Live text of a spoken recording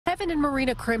Kevin and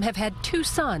Marina Krim have had 2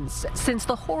 sons since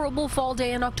the horrible fall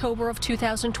day in October of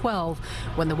 2012,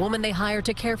 when the woman they hired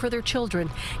to care for their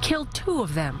children killed 2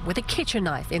 of them with a kitchen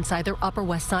knife inside their Upper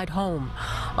West Side home.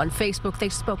 On Facebook, they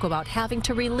spoke about having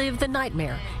to relive the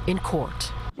nightmare in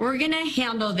court. We're going to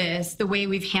handle this the way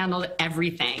we've handled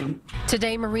everything.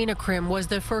 Today, Marina Krim was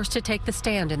the first to take the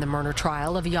stand in the murder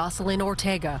trial of Jocelyn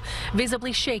Ortega.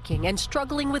 Visibly shaking and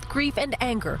struggling with grief and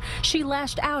anger, she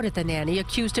lashed out at the nanny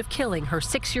accused of killing her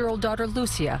 6-year-old daughter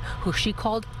Lucia, who she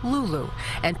called Lulu,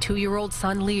 and 2-year-old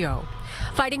son Leo.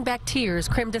 Fighting back tears,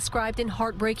 Krim described in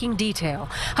heartbreaking detail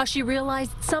how she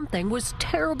realized something was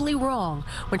terribly wrong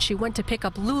when she went to pick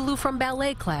up Lulu from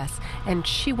ballet class and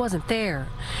she wasn't there.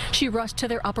 She rushed to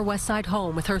their Upper West Side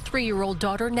home with her 3-year-old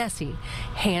daughter Nessie.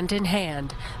 Hand in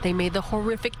hand, they made the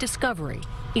horrific discovery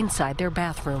inside their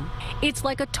bathroom. It's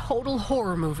like a total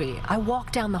horror movie. I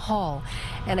walk down the hall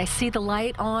and I see the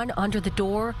light on under the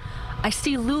door. I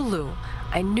see Lulu.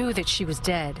 I knew that she was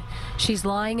dead. She's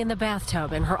lying in the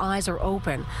bathtub and her eyes are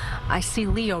open. I see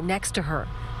Leo next to her.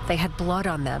 They had blood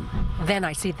on them. Then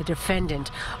I see the defendant,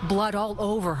 blood all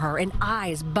over her and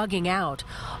eyes bugging out.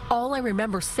 All I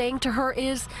remember saying to her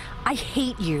is, "I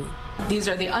hate you." These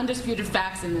are the undisputed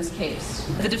facts in this case.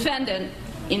 The defendant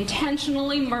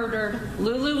intentionally murdered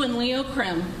Lulu and Leo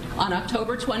Krim on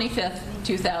October 25th,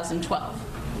 2012.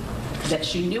 That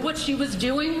she knew what she was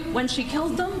doing when she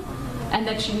killed them, and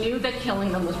that she knew that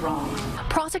killing them was wrong.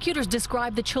 Prosecutors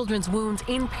described the children's wounds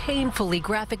in painfully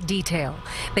graphic detail.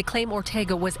 They claim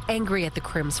Ortega was angry at the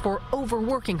Krims for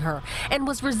overworking her and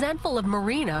was resentful of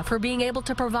Marina for being able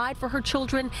to provide for her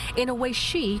children in a way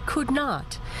she could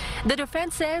not. The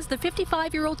defense says the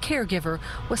 55-year-old caregiver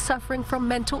was suffering from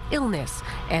mental illness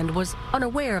and was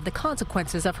unaware of the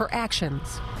consequences of her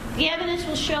actions. The evidence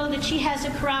will show that she has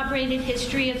a corroborated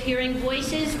history of hearing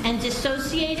voices and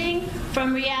dissociating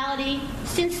from reality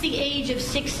since the age of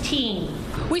 16.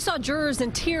 We saw jurors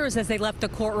in tears as they left the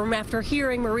courtroom after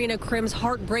hearing Marina Krim's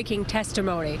heartbreaking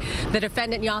testimony. The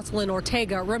defendant, Jocelyn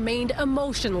Ortega, remained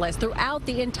emotionless throughout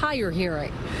the entire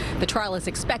hearing. The trial is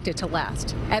expected to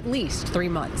last at least 3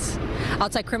 months.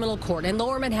 Outside criminal court in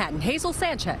Lower Manhattan, Hazel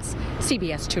Sanchez,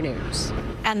 CBS 2 News.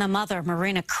 And the mother,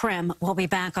 Marina Krim, will be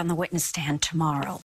back on the witness stand tomorrow.